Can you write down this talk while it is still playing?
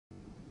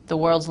The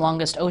world's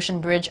longest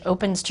ocean bridge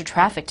opens to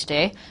traffic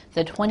today.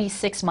 The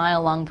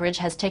 26-mile-long bridge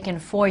has taken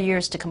 4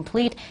 years to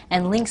complete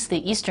and links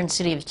the eastern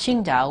city of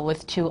Qingdao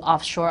with 2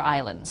 offshore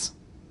islands.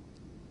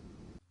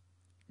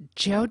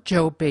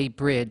 Jiaozhou Bay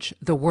Bridge,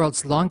 the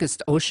world's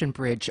longest ocean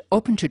bridge,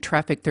 opened to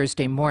traffic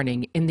Thursday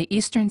morning in the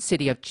eastern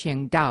city of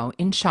Qingdao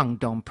in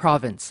Shandong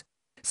province.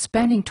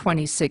 Spanning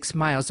 26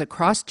 miles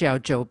across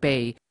Jiaozhou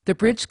Bay, the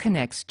bridge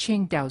connects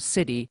Qingdao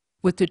City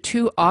with the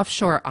 2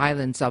 offshore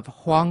islands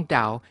of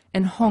Huangdao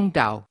and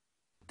Hongdao.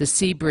 The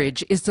sea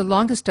bridge is the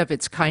longest of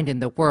its kind in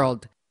the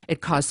world.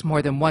 It costs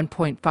more than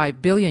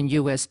 $1.5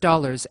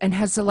 billion and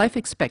has a life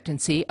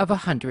expectancy of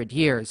 100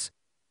 years.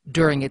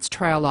 During its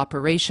trial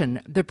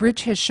operation, the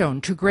bridge has shown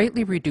to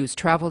greatly reduce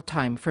travel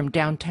time from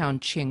downtown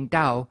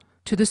Qingdao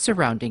to the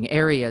surrounding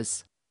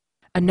areas.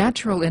 A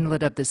natural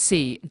inlet of the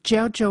sea,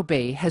 Jiaozhou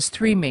Bay has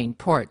 3 main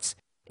ports.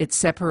 It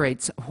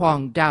separates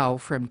Huangdao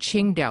from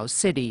Qingdao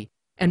City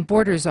and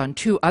borders on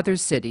 2 other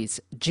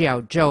cities,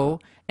 Jiaozhou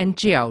and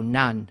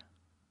Jiaonan.